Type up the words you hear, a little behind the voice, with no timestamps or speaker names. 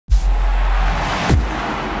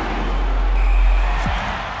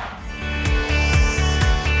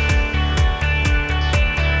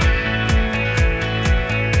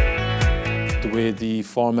way the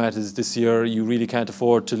format is this year, you really can't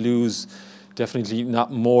afford to lose, definitely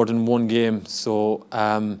not more than one game. So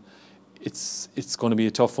it's going to be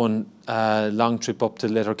a tough one. Long trip up to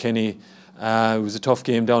Letterkenny. It was a tough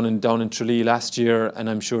game down in Tralee last year, and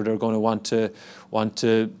I'm sure they're going to want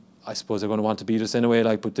to. I suppose they're going to want to beat us anyway,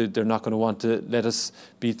 but they're not going to want to let us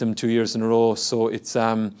beat them 2 years in a row. So it's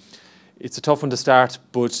a tough one to start,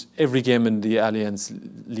 but every game in the Allianz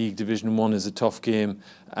League Division 1 is a tough game,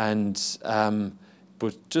 and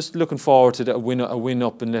but just looking forward to a win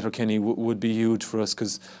up in Letterkenny would be huge for us,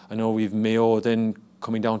 because I know we've Mayo then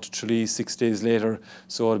coming down to Tralee 6 days later,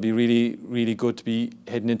 so it'll be really, really good to be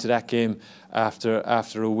heading into that game after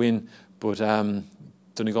a win. But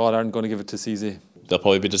Donegal aren't going to give it to CZ. They'll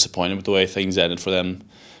probably be disappointed with the way things ended for them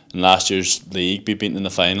in last year's league, be beaten in the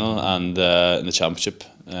final and in the championship.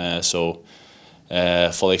 So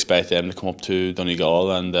fully expect them to come up to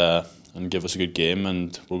Donegal and give us a good game,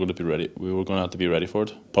 and we're going to be ready. We were going to have to be ready for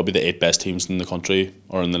it. Probably the 8 best teams in the country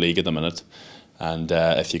or in the league at the minute, and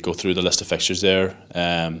if you go through the list of fixtures there,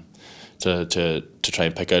 to try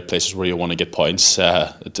and pick out places where you want to get points,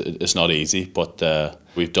 it's not easy. But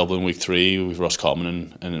we've Dublin week 3, we've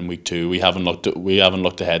Roscommon in week 2. We haven't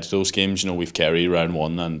looked ahead to those games. You know, we've Kerry round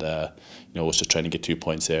 1, and it's just trying to get 2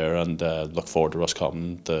 points there, and look forward to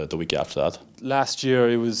Roscommon the week after that. Last year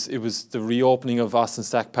it was the reopening of Austin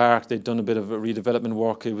Stack Park. They'd done a bit of a redevelopment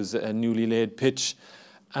work. It was a newly laid pitch,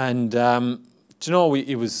 and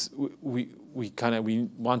we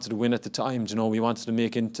wanted to win at the time. We wanted to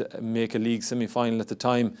make a league semi-final at the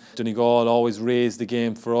time. Donegal always raised the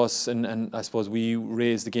game for us, and I suppose we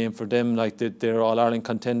raised the game for them. Like they're All-Ireland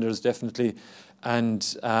contenders definitely,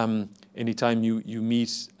 and anytime you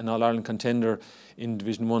meet an All-Ireland contender in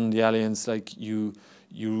Division 1, the Allianz, like you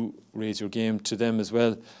raise your game to them as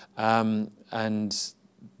well. And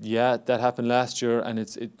yeah, that happened last year, and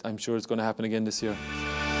I'm sure it's going to happen again this year.